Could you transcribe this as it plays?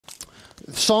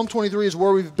Psalm 23 is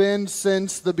where we've been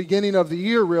since the beginning of the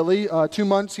year, really. 2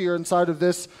 months here inside of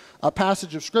this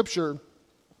passage of Scripture.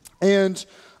 And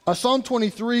Psalm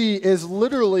 23 is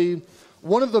literally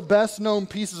one of the best-known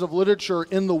pieces of literature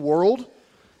in the world.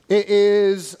 It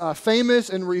is famous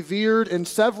and revered in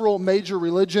several major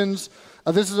religions.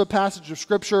 This is a passage of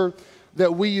Scripture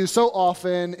that we use so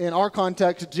often in our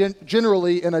context,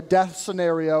 generally in a death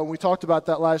scenario. And we talked about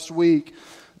that last week,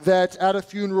 that at a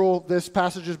funeral, this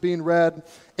passage is being read.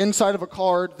 Inside of a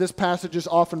card, this passage is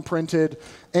often printed.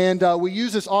 And we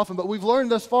use this often, but we've learned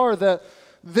thus far that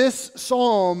this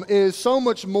psalm is so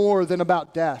much more than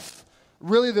about death.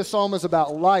 Really, this psalm is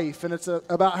about life, and it's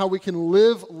about how we can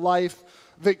live life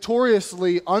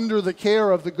victoriously under the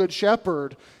care of the Good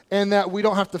Shepherd, and that we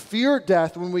don't have to fear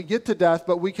death when we get to death,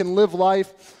 but we can live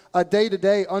life day to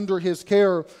day under His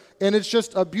care. And it's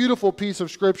just a beautiful piece of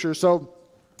Scripture. So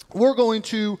we're going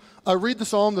to read the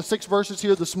psalm, the 6 verses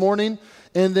here this morning,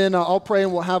 and then I'll pray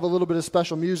and we'll have a little bit of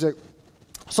special music.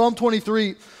 Psalm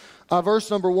 23, verse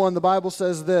number 1, the Bible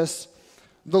says this: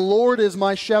 "The Lord is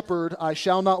my shepherd, I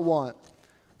shall not want.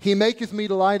 He maketh me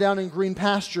to lie down in green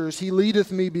pastures. He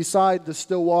leadeth me beside the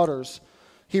still waters.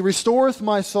 He restoreth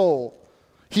my soul.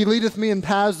 He leadeth me in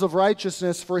paths of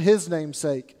righteousness for His name's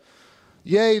sake.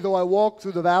 Yea, though I walk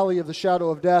through the valley of the shadow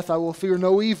of death, I will fear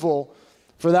no evil,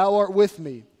 for Thou art with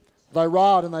me. Thy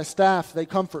rod and Thy staff, they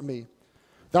comfort me.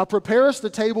 Thou preparest the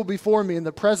table before me in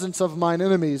the presence of mine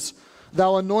enemies.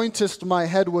 Thou anointest my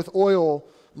head with oil,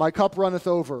 my cup runneth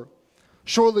over.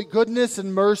 Surely goodness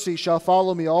and mercy shall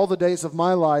follow me all the days of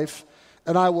my life,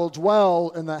 and I will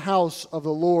dwell in the house of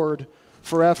the Lord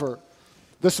forever."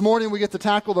 This morning we get to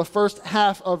tackle the first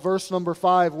half of verse number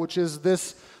 5, which is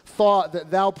this thought that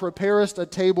Thou preparest a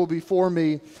table before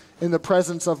me in the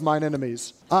presence of mine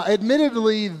enemies.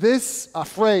 Admittedly, this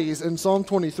phrase in Psalm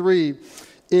 23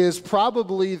 is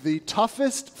probably the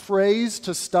toughest phrase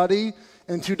to study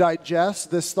and to digest,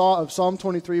 this thought of Psalm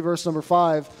 23, verse number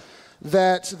 5,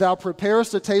 that Thou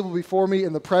preparest a table before me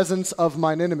in the presence of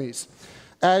mine enemies.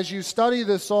 As you study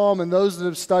this psalm, and those that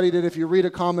have studied it, if you read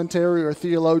a commentary or a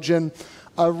theologian,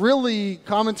 really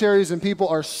commentaries and people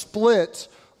are split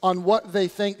on what they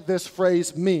think this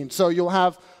phrase means. So you'll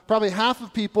have probably half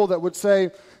of people that would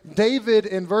say David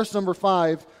in verse number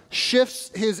 5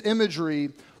 shifts his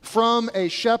imagery from a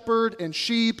shepherd and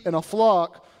sheep and a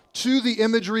flock to the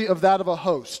imagery of that of a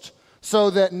host.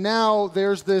 So that now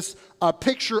there's this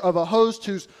picture of a host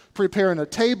who's preparing a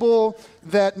table,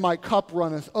 that my cup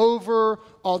runneth over,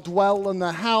 I'll dwell in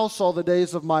the house all the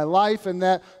days of my life, and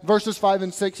that verses 5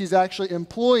 and 6, he's actually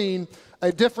employing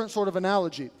a different sort of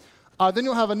analogy. Then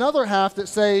you'll have another half that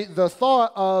say the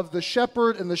thought of the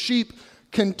shepherd and the sheep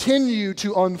continue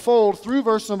to unfold through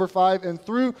verse number 5 and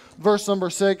through verse number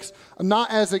 6, not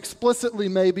as explicitly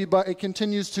maybe, but it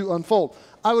continues to unfold.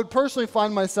 I would personally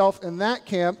find myself in that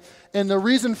camp, and the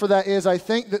reason for that is I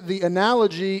think that the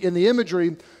analogy in the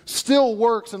imagery still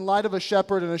works in light of a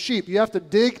shepherd and a sheep. You have to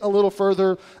dig a little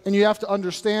further, and you have to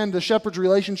understand the shepherd's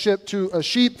relationship to a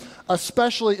sheep,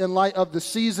 especially in light of the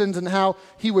seasons and how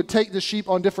he would take the sheep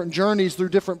on different journeys through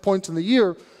different points in the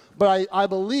year. But I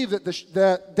believe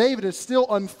that David is still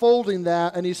unfolding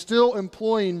that, and he's still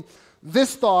employing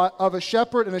this thought of a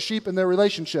shepherd and a sheep in their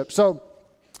relationship. So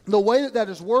the way that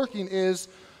is working is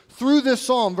through this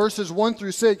psalm, verses 1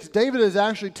 through 6, David is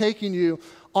actually taking you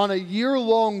on a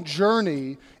year-long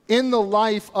journey in the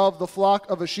life of the flock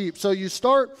of a sheep. So you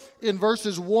start in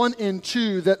verses 1 and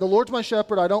 2, that the Lord's my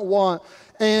shepherd, I don't want,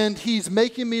 and He's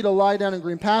making me to lie down in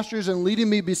green pastures and leading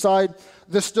me beside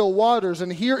the still waters.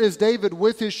 And here is David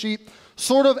with his sheep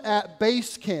sort of at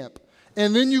base camp.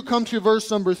 And then you come to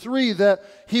verse number 3, that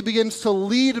He begins to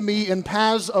lead me in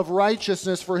paths of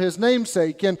righteousness for His name's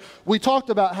sake. And we talked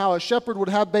about how a shepherd would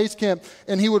have base camp,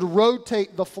 and he would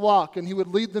rotate the flock, and he would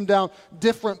lead them down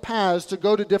different paths to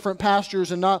go to different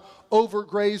pastures and not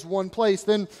overgraze one place.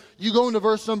 Then you go into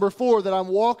verse number 4, that I'm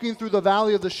walking through the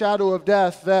valley of the shadow of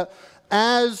death, that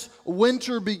as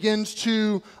winter begins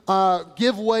to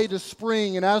give way to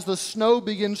spring, and as the snow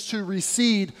begins to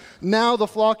recede, now the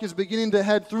flock is beginning to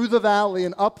head through the valley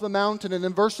and up the mountain. And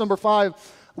in verse number 5,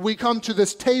 we come to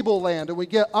this tableland, and we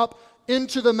get up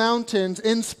into the mountains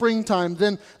in springtime.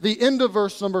 Then the end of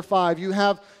verse number 5, you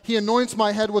have, He anoints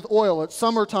my head with oil. It's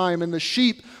summertime, and the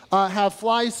sheep have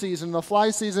fly season. The fly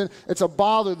season, it's a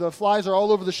bother. The flies are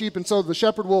all over the sheep, and so the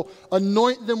shepherd will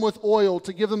anoint them with oil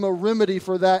to give them a remedy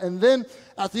for that. And then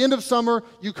at the end of summer,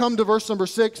 you come to verse number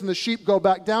 6, and the sheep go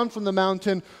back down from the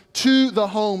mountain to the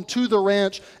home, to the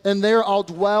ranch, and there I'll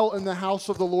dwell in the house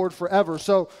of the Lord forever.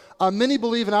 So many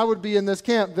believe, and I would be in this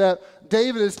camp, that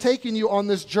David is taking you on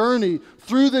this journey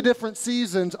through the different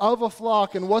seasons of a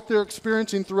flock and what they're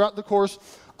experiencing throughout the course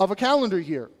of a calendar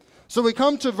year. So we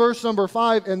come to verse number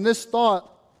 5, and this thought,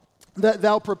 that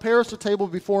thou preparest a table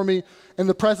before me in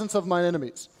the presence of mine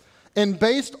enemies. And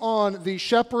based on the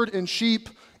shepherd and sheep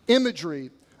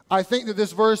imagery, I think that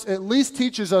this verse at least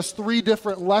teaches us 3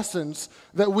 different lessons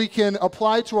that we can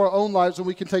apply to our own lives and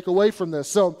we can take away from this.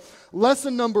 So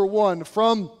lesson number 1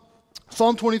 from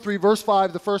Psalm 23, verse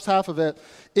 5, the first half of it,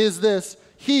 is this: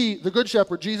 He, the Good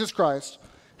Shepherd, Jesus Christ,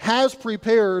 has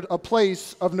prepared a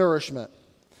place of nourishment.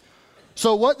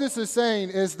 So what this is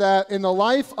saying is that in the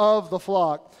life of the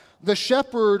flock, the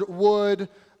shepherd would,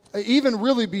 even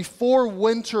really before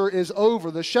winter is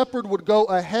over, the shepherd would go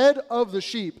ahead of the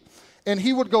sheep, and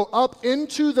he would go up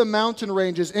into the mountain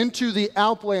ranges, into the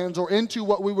Alplands, or into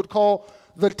what we would call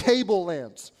the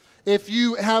tablelands. If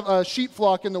you have a sheep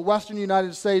flock in the western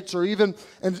United States or even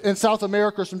in South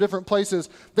America or some different places,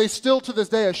 they still to this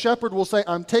day, a shepherd will say,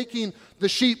 I'm taking the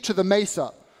sheep to the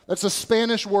mesa. That's a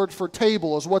Spanish word for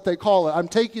table is what they call it. I'm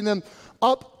taking them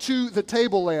up to the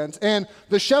tablelands. And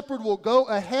the shepherd will go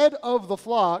ahead of the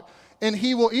flock, and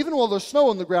he will, even while there's snow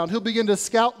on the ground, he'll begin to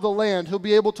scout the land. He'll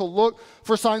be able to look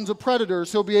for signs of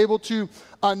predators. He'll be able to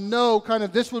know kind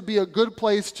of this would be a good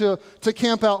place to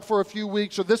camp out for a few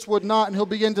weeks, or this would not, and he'll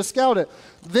begin to scout it.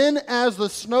 Then as the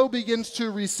snow begins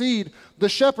to recede, the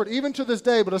shepherd, even to this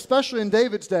day, but especially in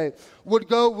David's day, would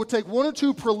take 1 or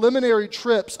 2 preliminary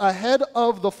trips ahead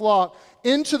of the flock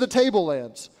into the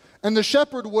tablelands, and the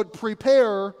shepherd would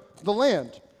prepare the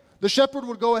land. The shepherd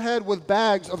would go ahead with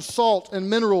bags of salt and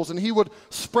minerals, and he would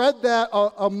spread that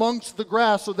amongst the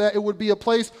grass so that it would be a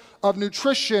place of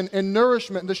nutrition and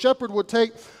nourishment. And the shepherd would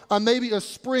take maybe a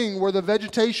spring where the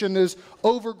vegetation is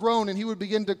overgrown, and he would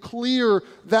begin to clear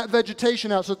that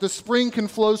vegetation out so that the spring can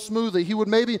flow smoothly. He would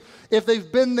maybe, if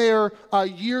they've been there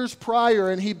years prior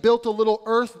and he built a little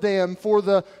earth dam for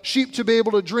the sheep to be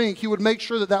able to drink, he would make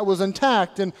sure that that was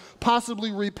intact and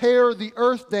possibly repair the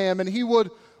earth dam, and he would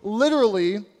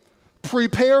literally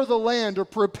prepare the land or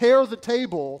prepare the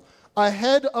table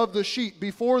ahead of the sheep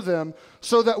before them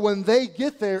so that when they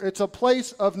get there, it's a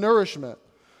place of nourishment.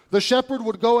 The shepherd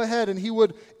would go ahead and he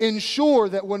would ensure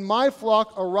that when my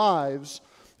flock arrives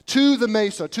to the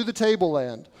mesa, to the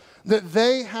tableland, that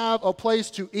they have a place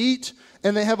to eat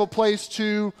and they have a place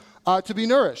to be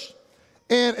nourished.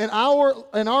 And in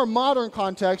our modern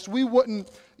context, we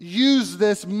wouldn't use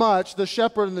this much, the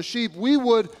shepherd and the sheep.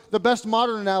 The best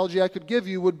modern analogy I could give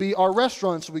you would be our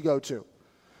restaurants we go to.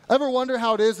 Ever wonder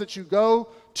how it is that you go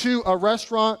to a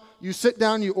restaurant, you sit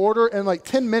down, you order, and like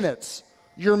 10 minutes,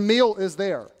 your meal is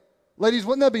there? Ladies,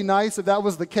 wouldn't that be nice if that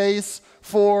was the case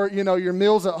for, your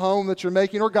meals at home that you're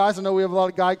making? Or guys, I know we have a lot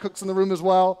of guy cooks in the room as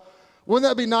well. Wouldn't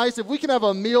that be nice if we can have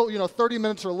a meal, 30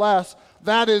 minutes or less?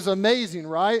 That is amazing,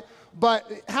 right?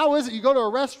 But how is it you go to a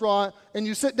restaurant and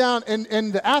you sit down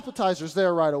and the appetizer's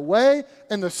there right away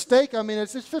and the steak,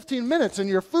 it's just 15 minutes and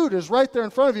your food is right there in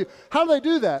front of you. How do they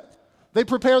do that? They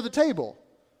prepare the table.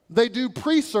 They do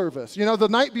pre-service. The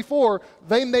night before,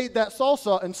 they made that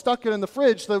salsa and stuck it in the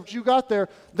fridge so that you got there,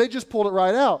 they just pulled it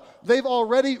right out. They've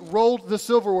already rolled the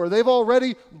silverware. They've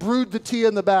already brewed the tea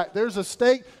in the back. There's a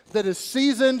steak that is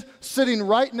seasoned, sitting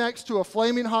right next to a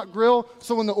flaming hot grill,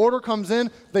 so when the order comes in,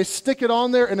 they stick it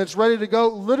on there and it's ready to go.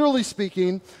 Literally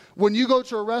speaking, when you go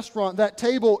to a restaurant, that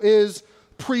table is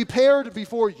prepared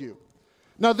before you.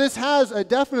 Now, this has a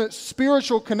definite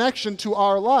spiritual connection to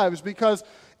our lives because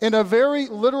in a very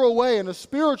literal way, in a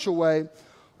spiritual way,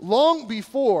 long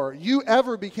before you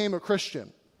ever became a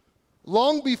Christian,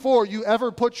 long before you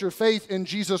ever put your faith in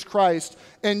Jesus Christ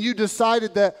and you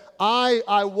decided that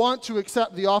I want to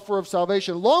accept the offer of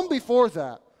salvation, long before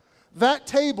that, that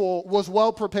table was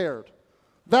well prepared.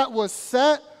 That was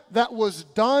set, that was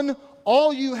done.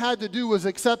 All you had to do was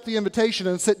accept the invitation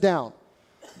and sit down.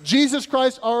 Jesus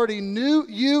Christ already knew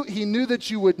you. He knew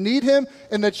that you would need him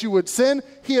and that you would sin.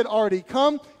 He had already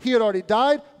come. He had already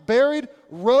died, buried,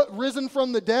 risen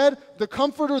from the dead. The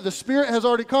Comforter, the Spirit has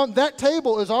already come. That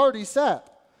table is already set.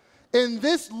 And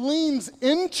this leans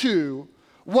into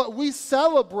what we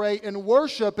celebrate and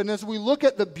worship. And as we look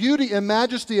at the beauty and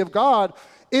majesty of God,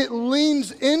 it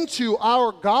leans into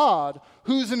our God,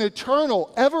 who's an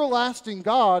eternal, everlasting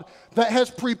God that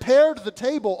has prepared the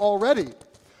table already.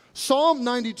 Psalm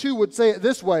 92 would say it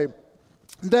this way,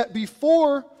 that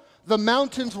before the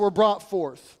mountains were brought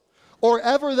forth, or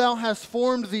ever thou hast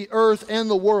formed the earth and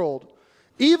the world,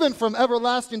 even from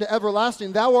everlasting to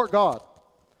everlasting, thou art God.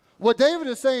 What David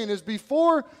is saying is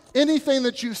before anything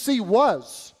that you see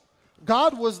was,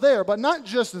 God was there, but not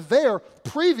just there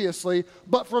previously,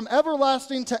 but from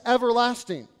everlasting to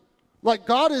everlasting. Like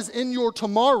God is in your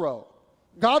tomorrow.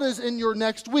 God is in your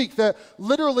next week, that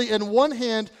literally in one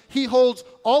hand, he holds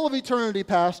all of eternity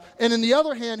past, and in the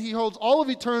other hand, he holds all of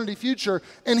eternity future,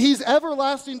 and he's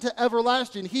everlasting to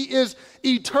everlasting. He is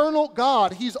eternal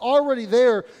God. He's already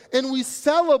there, and we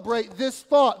celebrate this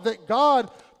thought that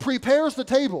God prepares the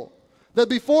table, that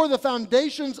before the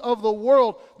foundations of the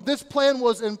world, this plan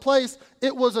was in place.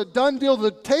 It was a done deal.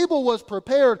 The table was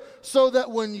prepared so that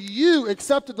when you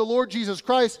accepted the Lord Jesus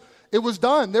Christ, it was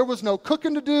done. There was no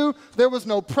cooking to do. There was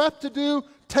no prep to do.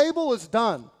 Table is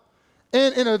done.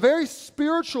 And in a very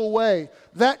spiritual way,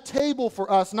 that table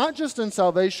for us, not just in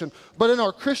salvation, but in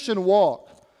our Christian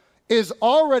walk, is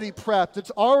already prepped.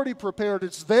 It's already prepared.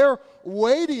 It's there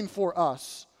waiting for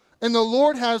us. And the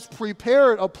Lord has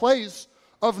prepared a place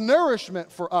of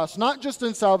nourishment for us, not just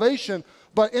in salvation,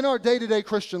 but in our day-to-day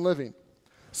Christian living.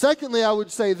 Secondly, I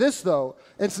would say this, though.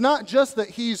 It's not just that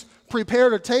he's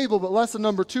prepared a table, but lesson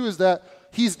number 2 is that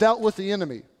he's dealt with the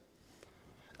enemy.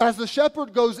 As the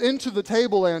shepherd goes into the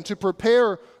tableland to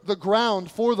prepare the ground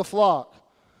for the flock,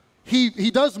 he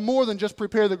does more than just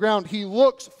prepare the ground. He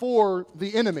looks for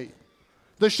the enemy.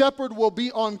 The shepherd will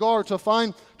be on guard to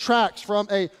find tracks from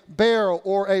a bear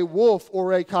or a wolf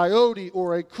or a coyote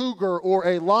or a cougar or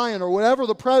a lion or whatever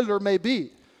the predator may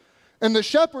be. And the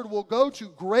shepherd will go to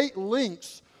great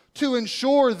lengths to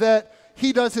ensure that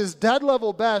he does his dead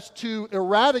level best to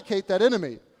eradicate that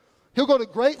enemy. He'll go to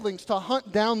great lengths to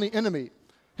hunt down the enemy.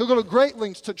 He'll go to great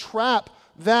lengths to trap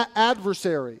that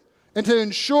adversary and to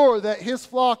ensure that his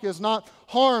flock is not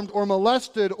harmed or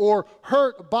molested or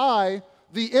hurt by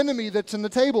the enemy that's in the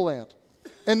tableland.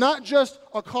 And not just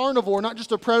a carnivore, not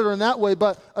just a predator in that way,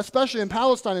 but especially in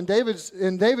Palestine in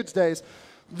David's days,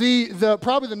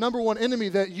 probably the number one enemy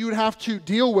that you would have to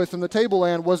deal with in the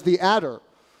tableland was the adder.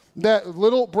 That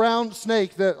little brown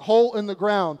snake, that hole in the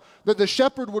ground, that the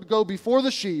shepherd would go before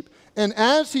the sheep, and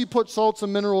as he puts salts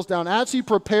and minerals down, as he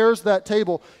prepares that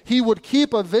table, he would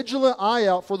keep a vigilant eye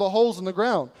out for the holes in the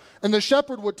ground. And the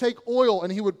shepherd would take oil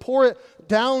and he would pour it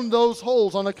down those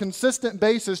holes on a consistent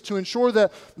basis to ensure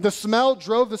that the smell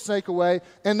drove the snake away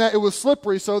and that it was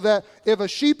slippery, so that if a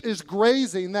sheep is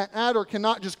grazing, that adder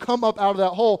cannot just come up out of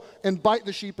that hole and bite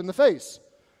the sheep in the face.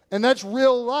 And that's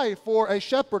real life for a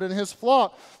shepherd and his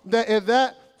flock, that if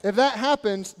that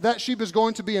happens, that sheep is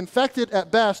going to be infected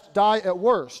at best, die at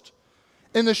worst.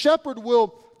 And the shepherd will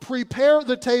prepare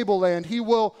the tableland. He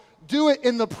will do it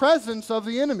in the presence of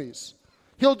the enemies.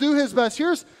 He'll do his best.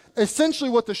 Here's essentially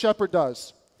what the shepherd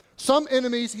does. Some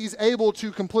enemies he's able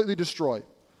to completely destroy.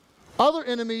 Other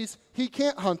enemies, he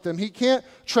can't hunt them. He can't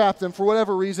trap them for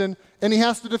whatever reason, and he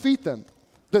has to defeat them.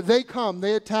 That they come,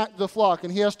 they attack the flock,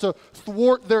 and he has to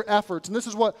thwart their efforts. And this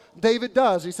is what David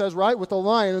does. He says, right, with the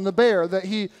lion and the bear, that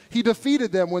he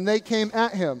defeated them when they came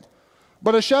at him.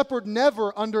 But a shepherd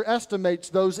never underestimates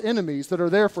those enemies that are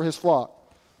there for his flock.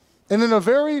 And in a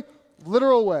very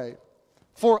literal way,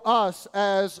 for us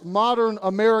as modern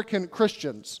American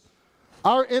Christians,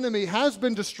 our enemy has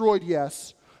been destroyed,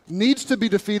 yes, needs to be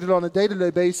defeated on a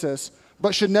day-to-day basis,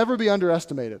 but should never be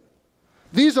underestimated.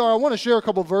 I want to share a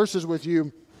couple verses with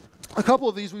you. A couple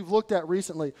of these we've looked at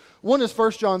recently. One is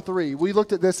 1 John 3. We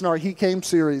looked at this in our He Came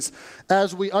series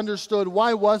as we understood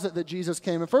why was it that Jesus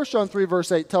came. And 1 John 3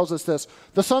 verse 8 tells us this: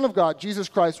 the Son of God, Jesus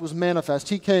Christ, was manifest.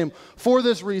 He came for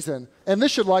this reason, and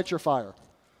this should light your fire,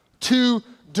 to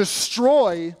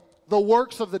destroy the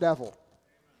works of the devil.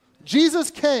 Jesus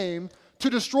came to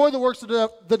destroy the works of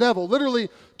the devil, literally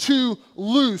to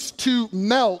loose, to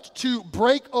melt, to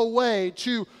break away,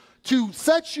 to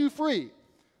set you free.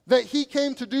 That he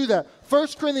came to do that. 1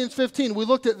 Corinthians 15, we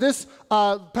looked at this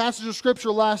passage of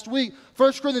Scripture last week.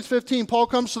 1 Corinthians 15, Paul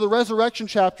comes to the resurrection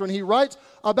chapter, and he writes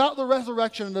about the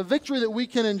resurrection and the victory that we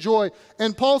can enjoy.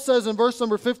 And Paul says in verse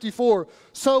number 54,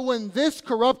 so when this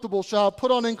corruptible shall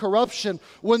put on incorruption,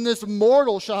 when this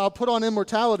mortal shall put on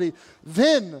immortality,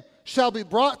 then shall be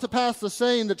brought to pass the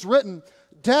saying that's written,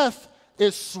 death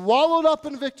is swallowed up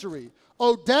in victory.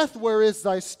 O death, where is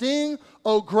thy sting?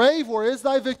 O grave, where is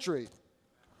thy victory?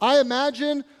 I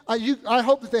imagine, I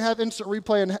hope that they have instant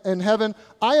replay in heaven.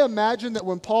 I imagine that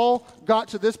when Paul got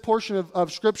to this portion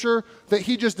of Scripture, that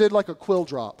he just did like a quill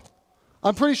drop.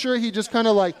 I'm pretty sure he just kind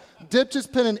of like dipped his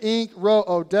pen in ink, wrote,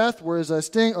 "O death, where is thy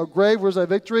sting? O grave, where is thy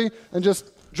victory?" and just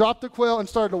dropped the quill and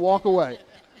started to walk away.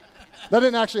 That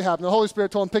didn't actually happen. The Holy Spirit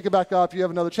told him, pick it back up. You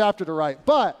have another chapter to write.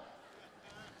 But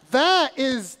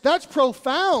that's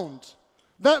profound.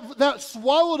 That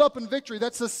swallowed up in victory,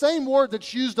 that's the same word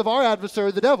that's used of our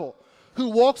adversary, the devil, who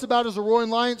walks about as a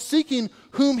roaring lion, seeking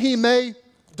whom he may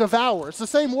devour. It's the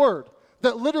same word,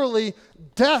 that literally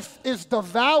death is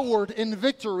devoured in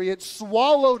victory. It's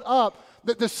swallowed up,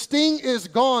 that the sting is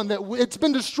gone, that it's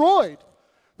been destroyed.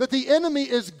 that the enemy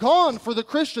is gone for the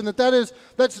Christian,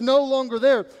 that's no longer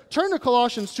there. Turn to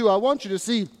Colossians 2. I want you to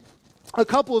see a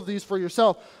couple of these for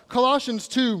yourself. Colossians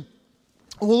 2,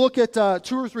 we'll look at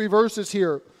 2 or 3 verses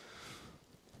here.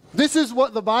 This is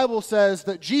what the Bible says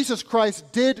that Jesus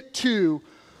Christ did to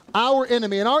our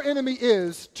enemy. And our enemy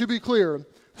is, to be clear,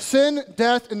 sin,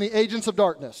 death, and the agents of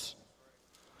darkness.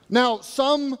 Now,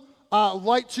 some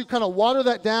like to kind of water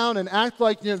that down and act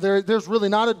like there's really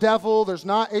not a devil, there's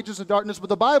not agents of darkness, but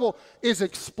the Bible is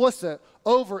explicit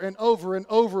over and over and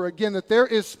over again that there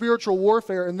is spiritual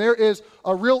warfare and there is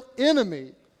a real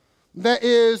enemy that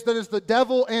is the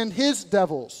devil and his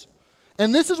devils.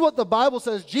 And this is what the Bible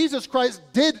says Jesus Christ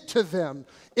did to them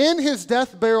in his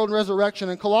death, burial, and resurrection.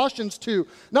 In Colossians 2,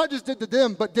 not just did to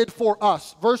them, but did for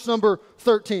us. Verse number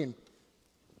 13.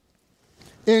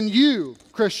 In you,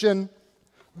 Christian,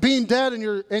 being dead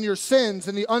in your sins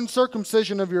and the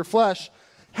uncircumcision of your flesh,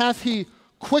 hath he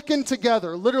quickened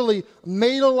together, literally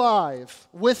made alive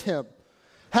with him,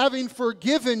 having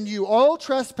forgiven you all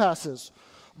trespasses,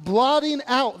 blotting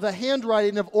out the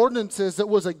handwriting of ordinances that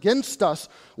was against us,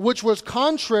 which was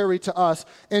contrary to us,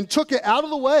 and took it out of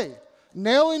the way,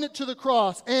 nailing it to the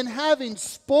cross, and having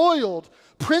spoiled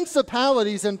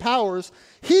principalities and powers,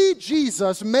 he,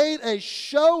 Jesus, made a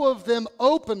show of them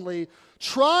openly,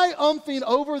 triumphing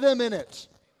over them in it.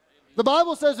 The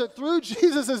Bible says that through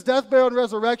Jesus' death, burial, and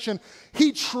resurrection,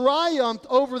 he triumphed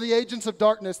over the agents of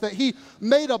darkness, that he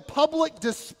made a public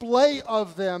display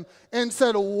of them and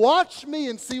said, watch me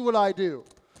and see what I do.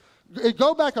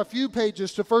 Go back a few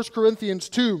pages to 1 Corinthians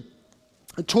 2,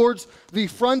 towards the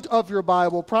front of your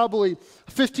Bible, probably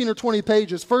 15 or 20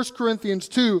 pages. 1 Corinthians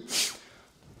 2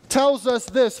 tells us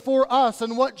this, for us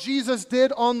and what Jesus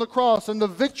did on the cross and the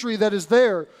victory that is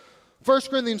there. 1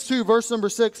 Corinthians 2, verse number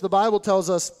 6, the Bible tells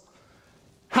us,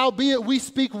 howbeit we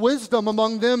speak wisdom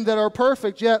among them that are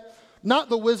perfect, yet not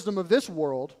the wisdom of this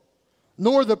world,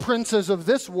 nor the princes of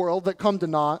this world that come to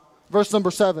naught. Verse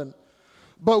number 7,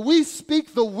 but we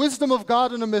speak the wisdom of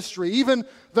God in a mystery, even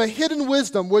the hidden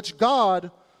wisdom which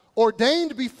God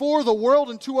ordained before the world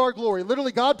unto our glory.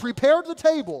 Literally, God prepared the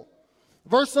table.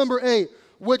 Verse number 8,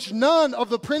 which none of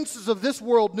the princes of this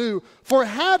world knew, for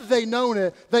had they known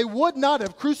it, they would not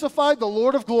have crucified the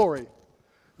Lord of glory.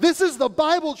 This is the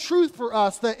Bible truth for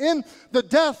us, that in the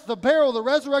death, the burial, the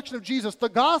resurrection of Jesus, the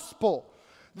gospel,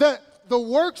 that the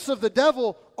works of the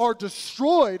devil are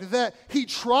destroyed, that he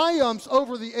triumphs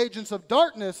over the agents of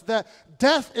darkness, that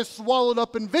death is swallowed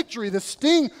up in victory, the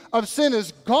sting of sin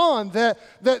is gone, that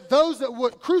those that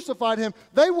would crucified him,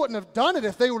 they wouldn't have done it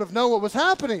if they would have known what was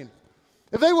happening.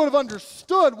 If they would have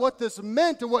understood what this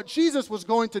meant and what Jesus was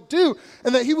going to do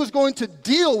and that he was going to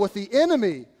deal with the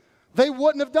enemy, they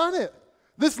wouldn't have done it.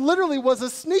 This literally was a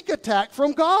sneak attack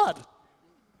from God.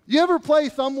 You ever play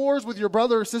Thumb Wars with your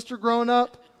brother or sister growing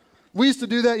up? We used to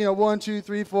do that, 1, 2,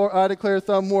 3, 4, I declare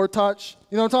thumb war, touch.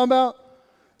 You know what I'm talking about?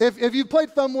 If you've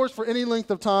played Thumb Wars for any length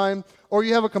of time, or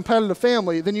you have a competitive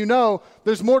family, then you know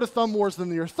there's more to Thumb Wars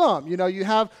than your thumb. You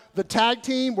have the tag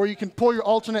team where you can pull your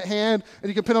alternate hand and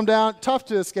you can pin them down. Tough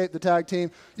to escape the tag team.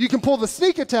 You can pull the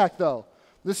sneak attack, though.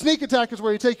 The sneak attack is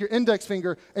where you take your index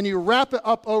finger and you wrap it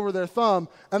up over their thumb,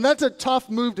 and that's a tough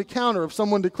move to counter if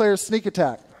someone declares sneak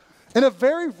attack. In a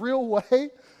very real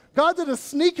way, God did a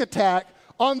sneak attack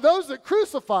on those that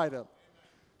crucified him.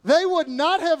 They would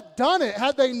not have done it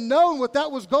had they known what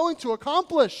that was going to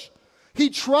accomplish.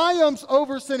 He triumphs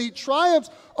over sin. He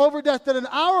triumphs over death. That in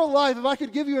our life, if I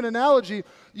could give you an analogy,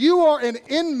 you are an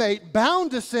inmate bound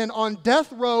to sin on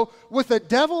death row with the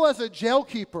devil as a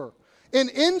jailkeeper. And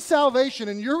in salvation,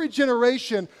 in your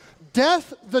regeneration,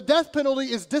 the death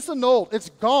penalty is disannulled. It's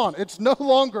gone. It's no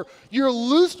longer. You're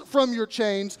loosed from your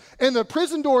chains, and the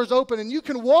prison door is open, and you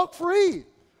can walk free.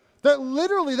 That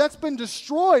literally, that's been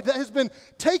destroyed. That has been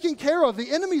taken care of.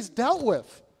 The enemy's dealt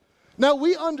with. Now,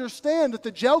 we understand that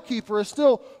the jailkeeper is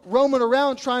still roaming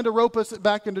around trying to rope us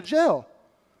back into jail.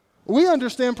 We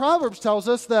understand Proverbs tells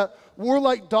us that we're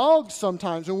like dogs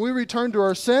sometimes. When we return to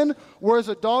our sin, we're as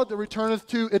a dog that returneth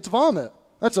to its vomit.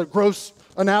 That's a gross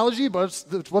analogy, but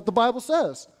it's what the Bible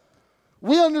says.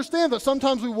 We understand that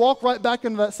sometimes we walk right back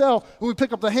into that cell when we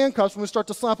pick up the handcuffs and we start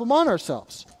to slap them on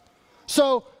ourselves.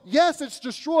 So, yes, it's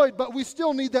destroyed, but we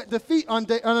still need that defeat on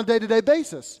a day-to-day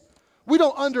basis. We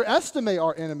don't underestimate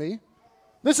our enemy.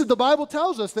 The Bible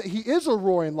tells us that he is a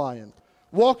roaring lion,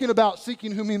 walking about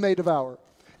seeking whom he may devour.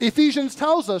 Ephesians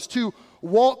tells us to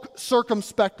walk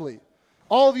circumspectly.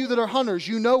 All of you that are hunters,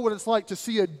 you know what it's like to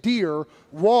see a deer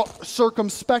walk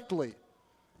circumspectly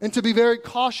and to be very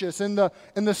cautious in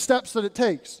the steps that it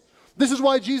takes. This is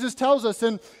why Jesus tells us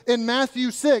in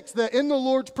Matthew 6 that in the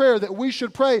Lord's Prayer that we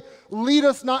should pray, lead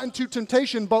us not into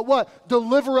temptation, but what?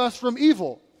 Deliver us from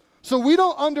evil. So we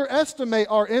don't underestimate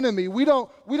our enemy. We don't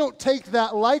take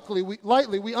that lightly.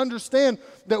 We understand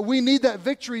that we need that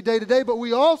victory day to day, but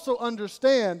we also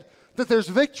understand that there's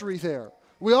victory there.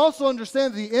 We also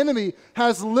understand the enemy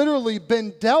has literally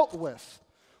been dealt with.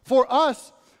 For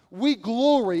us, we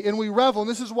glory and we revel,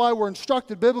 and this is why we're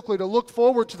instructed biblically to look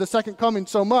forward to the second coming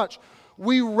so much.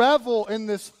 We revel in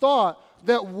this thought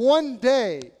that one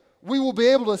day we will be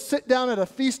able to sit down at a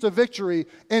feast of victory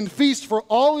and feast for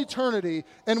all eternity,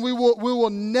 and we will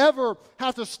never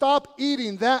have to stop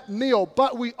eating that meal.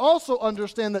 But we also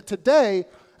understand that today,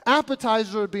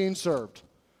 appetizers are being served.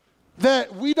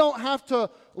 That we don't have to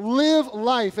live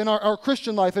life in our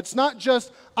Christian life. It's not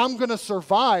just, I'm going to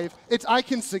survive. It's, I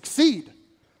can succeed.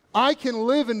 I can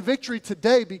live in victory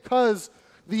today because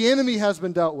the enemy has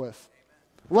been dealt with.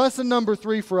 Lesson number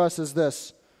 3 for us is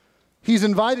this. He's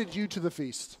invited you to the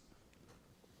feast.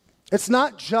 It's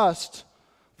not just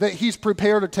that he's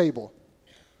prepared a table.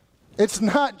 It's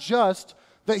not just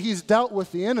that he's dealt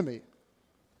with the enemy.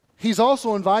 He's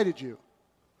also invited you.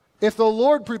 If the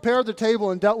Lord prepared the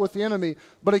table and dealt with the enemy,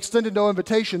 but extended no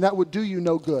invitation, that would do you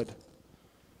no good.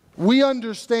 We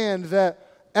understand that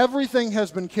everything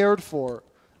has been cared for.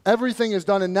 Everything is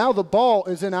done, and now the ball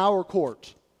is in our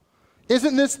court.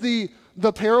 Isn't this the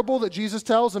parable that Jesus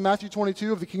tells in Matthew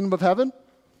 22 of the kingdom of heaven?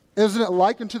 Isn't it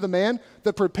like unto the man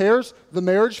that prepares the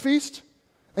marriage feast?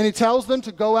 And he tells them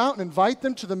to go out and invite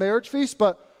them to the marriage feast,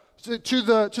 but to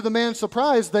the man's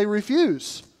surprise, they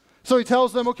refuse. So he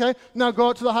tells them, okay, now go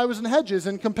out to the highways and hedges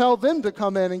and compel them to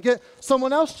come in and get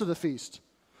someone else to the feast.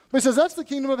 But he says that's the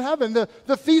kingdom of heaven.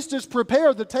 The feast is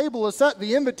prepared, the table is set,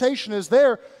 the invitation is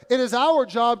there. It is our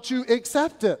job to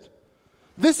accept it.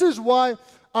 This is why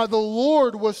the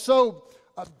Lord was so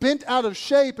bent out of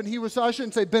shape, and he was, I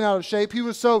shouldn't say bent out of shape, he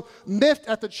was so miffed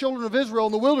at the children of Israel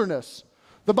in the wilderness.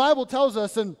 The Bible tells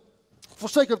us, and for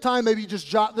sake of time, maybe you just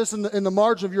jot this in the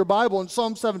margin of your Bible in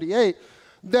Psalm 78,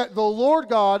 that the Lord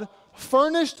God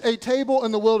furnished a table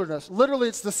in the wilderness. Literally,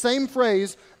 it's the same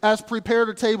phrase as prepared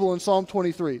a table in Psalm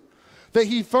 23. That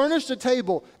he furnished a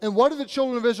table, and what did the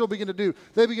children of Israel begin to do?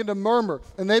 They begin to murmur,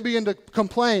 and they begin to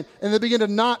complain, and they begin to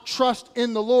not trust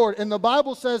in the Lord. And the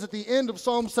Bible says at the end of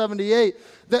Psalm 78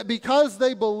 that because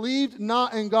they believed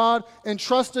not in God and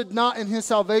trusted not in his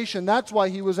salvation, that's why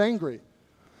he was angry.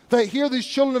 That here these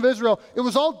children of Israel, it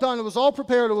was all done, it was all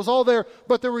prepared, it was all there,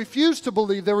 but they refused to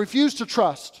believe, they refused to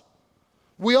trust.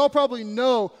 We all probably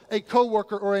know a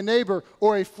coworker or a neighbor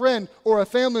or a friend or a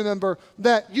family member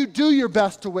that you do your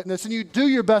best to witness and you do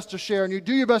your best to share and you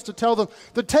do your best to tell them,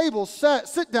 the table's set,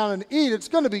 sit down and eat, it's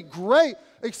going to be great,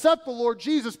 accept the Lord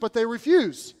Jesus, but they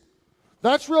refuse.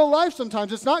 That's real life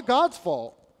sometimes. It's not God's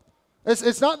fault.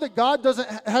 It's not that God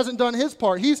hasn't done his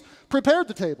part. He's prepared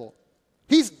the table.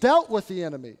 He's dealt with the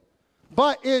enemy.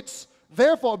 But it's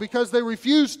their fault because they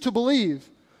refuse to believe.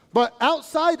 But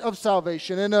outside of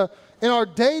salvation, in our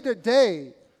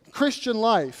day-to-day Christian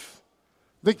life,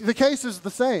 the case is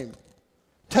the same.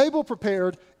 Table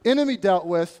prepared, enemy dealt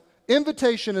with,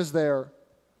 invitation is there.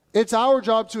 It's our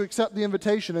job to accept the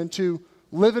invitation and to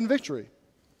live in victory.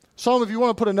 Psalm, if you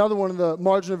want to put another one in the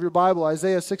margin of your Bible,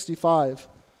 Isaiah 65.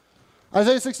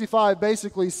 Isaiah 65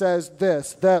 basically says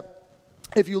this, that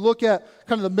if you look at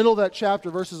kind of the middle of that chapter,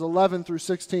 verses 11 through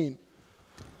 16,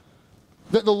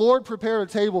 that the Lord prepared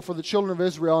a table for the children of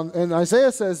Israel. And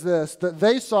Isaiah says this, that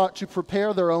they sought to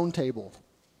prepare their own table.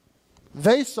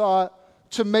 They sought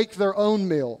to make their own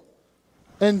meal.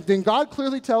 And then God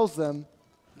clearly tells them,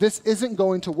 this isn't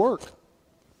going to work.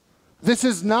 This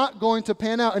is not going to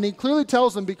pan out. And he clearly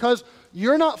tells them, because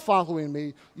you're not following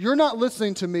me, you're not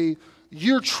listening to me,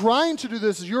 you're trying to do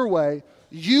this your way,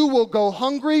 you will go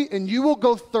hungry and you will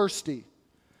go thirsty.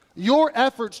 Your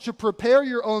efforts to prepare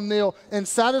your own meal and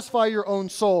satisfy your own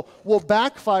soul will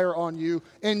backfire on you,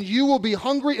 and you will be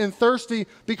hungry and thirsty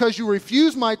because you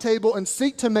refuse my table and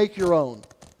seek to make your own.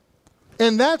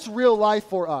 And that's real life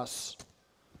for us.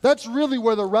 That's really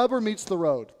where the rubber meets the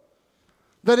road.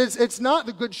 That it's not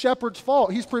the good shepherd's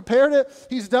fault. He's prepared it.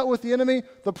 He's dealt with the enemy.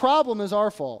 The problem is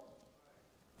our fault.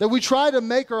 That we try to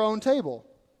make our own table.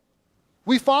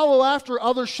 We follow after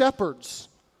other shepherds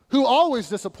who always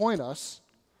disappoint us,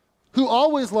 who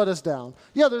always let us down.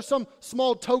 Yeah, there's some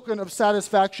small token of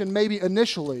satisfaction maybe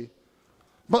initially,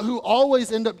 but who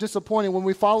always end up disappointing when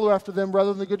we follow after them rather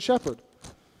than the good shepherd.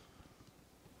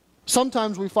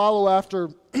 Sometimes we follow after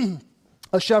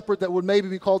a shepherd that would maybe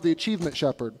be called the achievement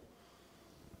shepherd.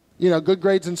 You know, good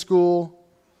grades in school,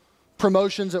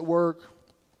 promotions at work,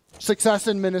 success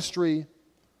in ministry.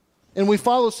 And we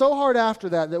follow so hard after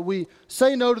that we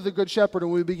say no to the Good Shepherd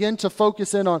and we begin to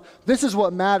focus in on this is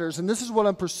what matters and this is what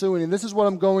I'm pursuing and this is what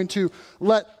I'm going to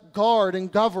let guard and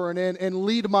govern and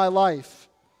lead my life.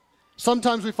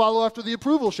 Sometimes we follow after the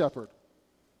approval shepherd.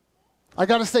 I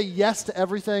got to say yes to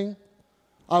everything.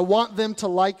 I want them to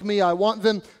like me. I want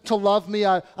them to love me.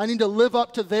 I need to live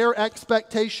up to their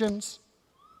expectations.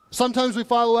 Sometimes we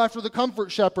follow after the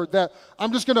comfort shepherd, that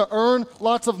I'm just going to earn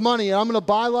lots of money and I'm going to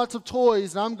buy lots of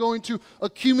toys and I'm going to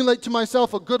accumulate to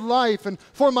myself a good life and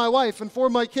for my wife and for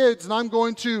my kids, and I'm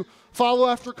going to follow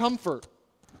after comfort.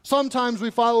 Sometimes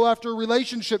we follow after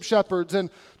relationship shepherds and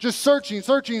just searching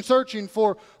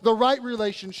for the right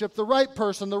relationship, the right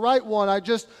person, the right one.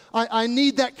 I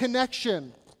need that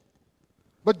connection.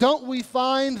 But don't we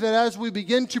find that as we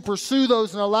begin to pursue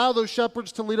those and allow those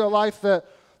shepherds to lead our life that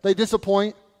they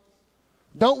disappoint?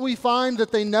 Don't we find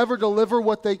that they never deliver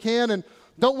what they can? And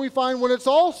don't we find when it's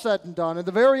all said and done, at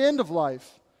the very end of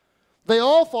life, they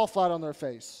all fall flat on their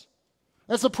face?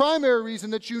 That's the primary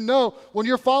reason that you know when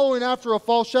you're following after a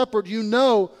false shepherd, you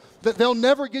know that they'll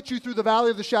never get you through the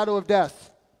valley of the shadow of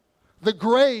death. The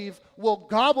grave will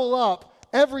gobble up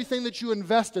everything that you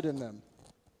invested in them,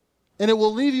 and it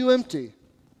will leave you empty.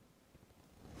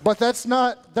 But that's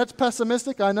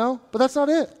pessimistic, I know, but that's not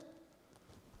it.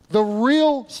 The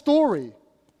real story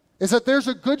is that there's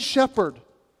a good shepherd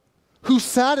who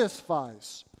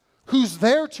satisfies, who's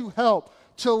there to help,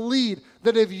 to lead,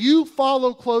 that if you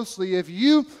follow closely, if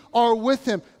you are with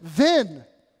him, then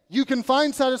you can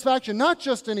find satisfaction, not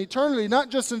just in eternity, not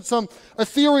just in some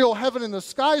ethereal heaven in the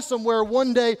sky somewhere,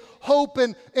 one day, hope,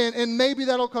 and maybe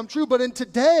that'll come true, but in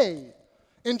today,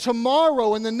 in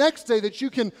tomorrow, and the next day, that you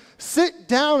can sit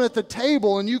down at the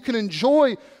table and you can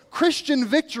enjoy Christian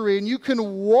victory and you can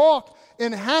walk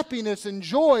in happiness and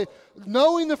joy,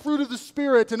 knowing the fruit of the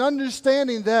Spirit and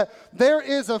understanding that there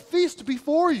is a feast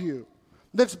before you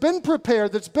that's been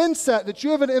prepared, that's been set, that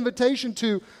you have an invitation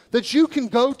to, that you can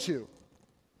go to.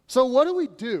 So what do we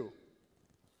do?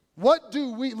 What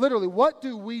do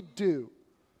we do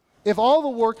if all the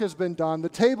work has been done, the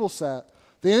table's set,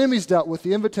 the enemy's dealt with,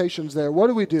 the invitation's there? What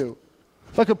do we do?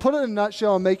 If I could put it in a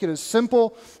nutshell and make it as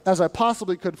simple as I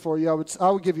possibly could for you, I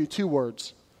would give you 2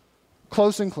 words: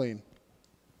 close and clean.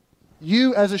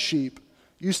 You as a sheep,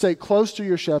 you stay close to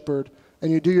your shepherd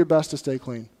and you do your best to stay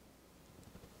clean.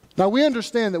 Now we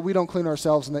understand that we don't clean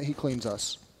ourselves and that he cleans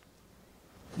us.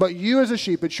 But you as a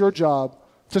sheep, it's your job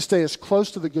to stay as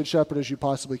close to the good shepherd as you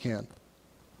possibly can.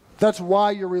 That's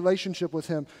why your relationship with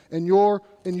him, in your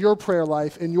prayer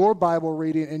life, in your Bible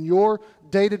reading, in your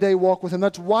day-to-day walk with him,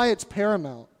 that's why it's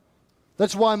paramount.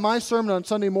 That's why my sermon on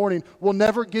Sunday morning will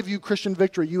never give you Christian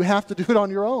victory. You have to do it on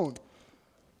your own.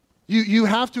 You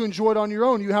have to enjoy it on your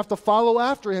own. You have to follow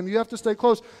after him. You have to stay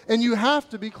close. And you have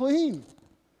to be clean.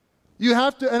 You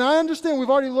have to, and I understand we've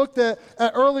already looked at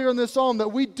earlier in this psalm that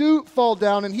we do fall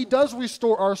down and he does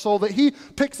restore our soul, that he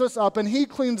picks us up and he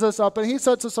cleans us up and he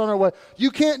sets us on our way. You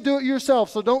can't do it yourself,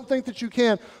 so don't think that you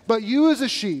can. But you as a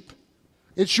sheep,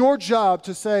 it's your job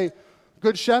to say,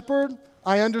 Good Shepherd,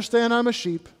 I understand I'm a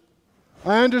sheep.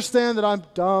 I understand that I'm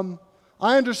dumb.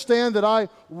 I understand that I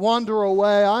wander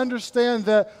away. I understand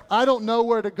that I don't know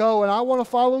where to go, and I want to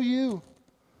follow you.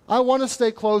 I want to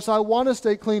stay close. I want to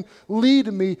stay clean.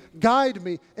 Lead me, guide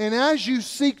me. And as you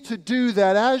seek to do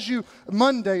that, as you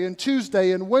Monday and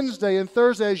Tuesday and Wednesday and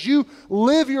Thursday, as you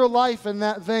live your life in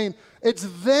that vein, it's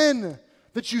then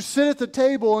that you sit at the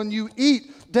table and you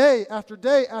eat day after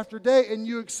day after day, and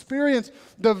you experience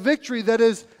the victory that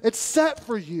it's set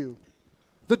for you.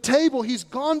 The table, he's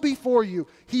gone before you.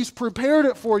 He's prepared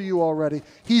it for you already.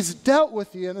 He's dealt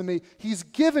with the enemy. He's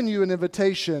given you an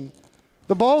invitation.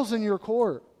 The ball's in your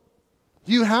court.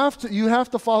 You have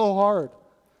to follow hard.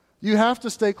 You have to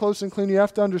stay close and clean. You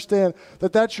have to understand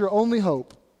that that's your only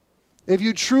hope. If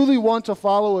you truly want to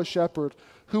follow a shepherd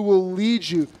who will lead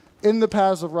you in the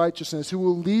paths of righteousness, who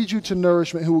will lead you to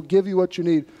nourishment, who will give you what you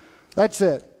need, that's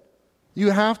it.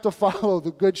 You have to follow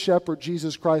the good shepherd,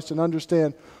 Jesus Christ, and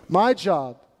understand my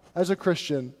job as a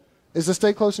Christian is to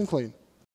stay close and clean.